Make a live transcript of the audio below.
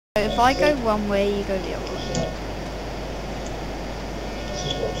If I go one way, you go the other way.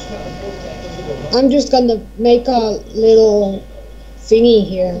 I'm just gonna make a little thingy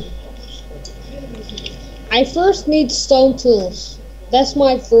here. I first need stone tools. That's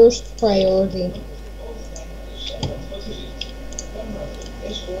my first priority.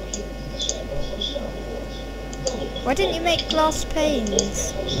 Why didn't you make glass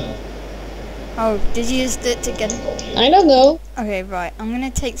panes? Oh, did you use it to get... I don't know. Okay, right. I'm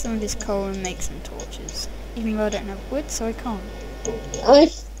gonna take some of this coal and make some torches. Even though I don't have wood, so I can't. I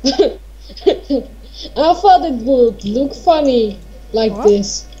thought it would look funny like What?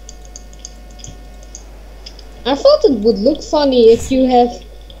 this. I thought it would look funny if you have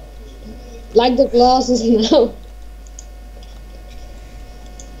like the glasses now.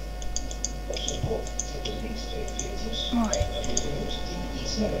 Right.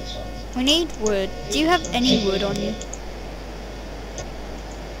 We need wood. Do you have any wood on you?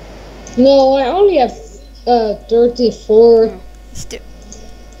 No, I only have 34. Oh, still.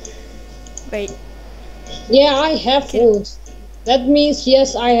 Wait. Yeah, I have wood. That means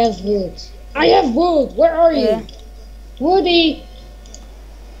yes, I have wood. I have wood. Where are you? Woody.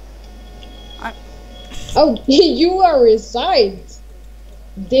 Oh, you are inside.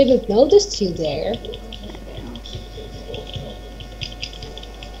 Didn't notice you there.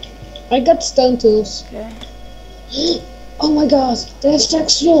 I got stone tools. Okay. Oh my god, there's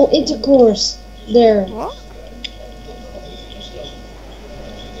sexual intercourse there. What?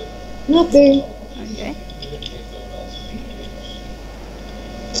 Nothing. Okay.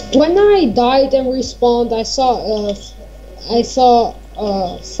 When I died and respawned, I saw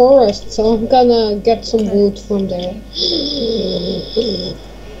forest, so I'm gonna get some wood from there.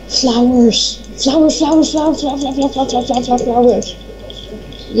 Flowers. Flowers, flowers, flowers, flowers, flowers, flowers, flowers, flowers, flowers.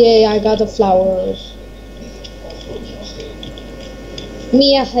 Yay, I got a flower.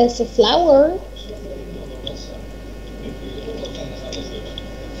 Mia has a flower.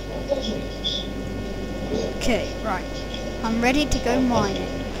 Okay, right. I'm ready to go mining.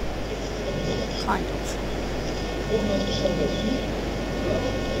 Kind of.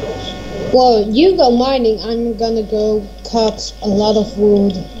 Well, you go mining, I'm gonna go cut a lot of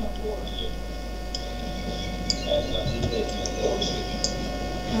wood.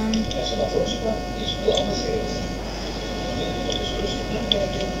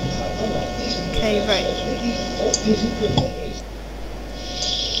 Okay, right.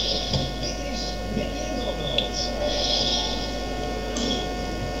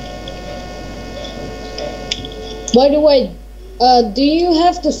 By the way, do you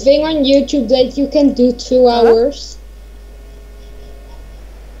have the thing on YouTube that you can do 2 hours?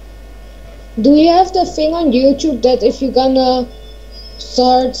 Do you have the thing on YouTube that if you're gonna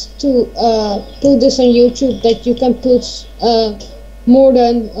start to put this on YouTube that you can put more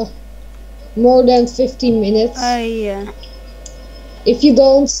than 15 minutes? Yeah. If you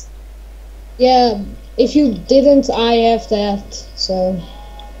don't, yeah, if you didn't, I have that. So.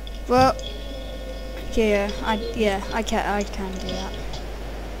 Well. Yeah, I can do that.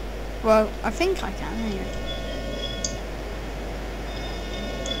 Well, I think I can anyway.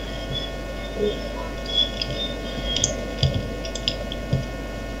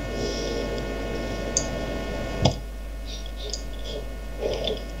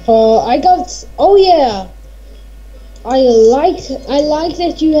 I got. Oh yeah. I like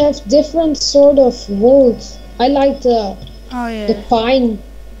that you have different sort of wood. I like the pine.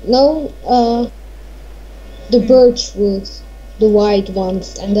 No, the birch wood, the white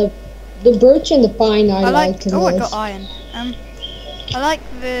ones, and the birch and the pine I like the most. I got iron. I like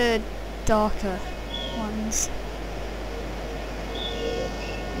the darker ones.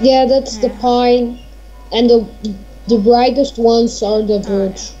 Yeah, that's the pine, and the brightest ones are the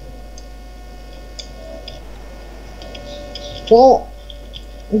birch. Well,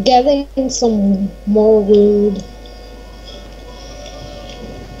 getting some more wood.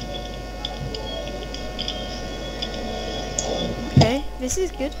 Okay, this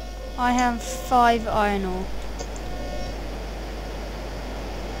is good. I have 5 iron ore.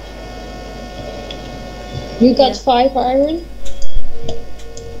 You got 5 iron?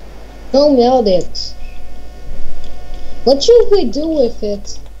 Go melt it. What should we do with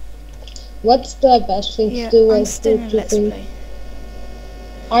it? What's the best thing to do with it?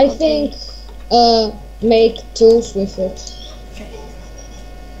 I think make tools with it. Okay.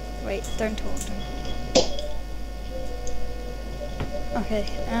 Wait, don't talk. Okay,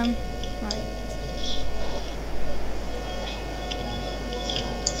 right.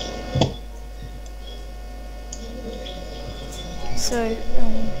 So,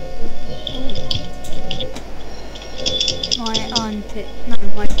 my iron pick. No,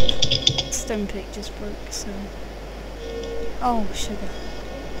 my stone pick just broke. So. Oh, sugar.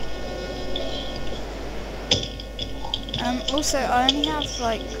 Also, I only have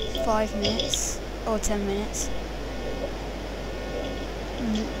like 5 minutes or 10 minutes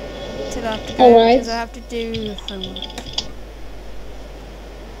till I have to go because I have to do homework.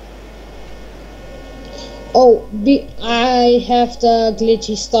 Oh, I have the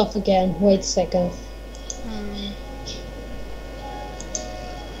glitchy stuff again. Wait a second.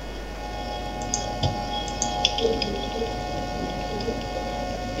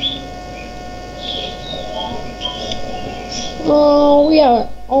 Oh, we are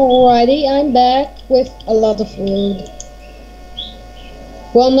alrighty. I'm back with a lot of wood.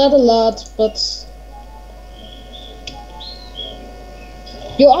 Well, not a lot, but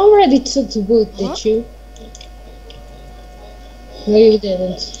you already took the wood, did you? No, you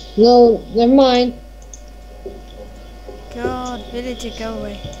didn't. No, never mind. God, villager, go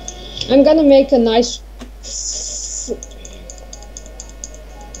away. I'm gonna make a nice.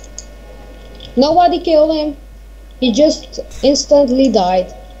 Nobody killed him. He just instantly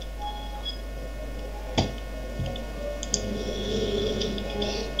died.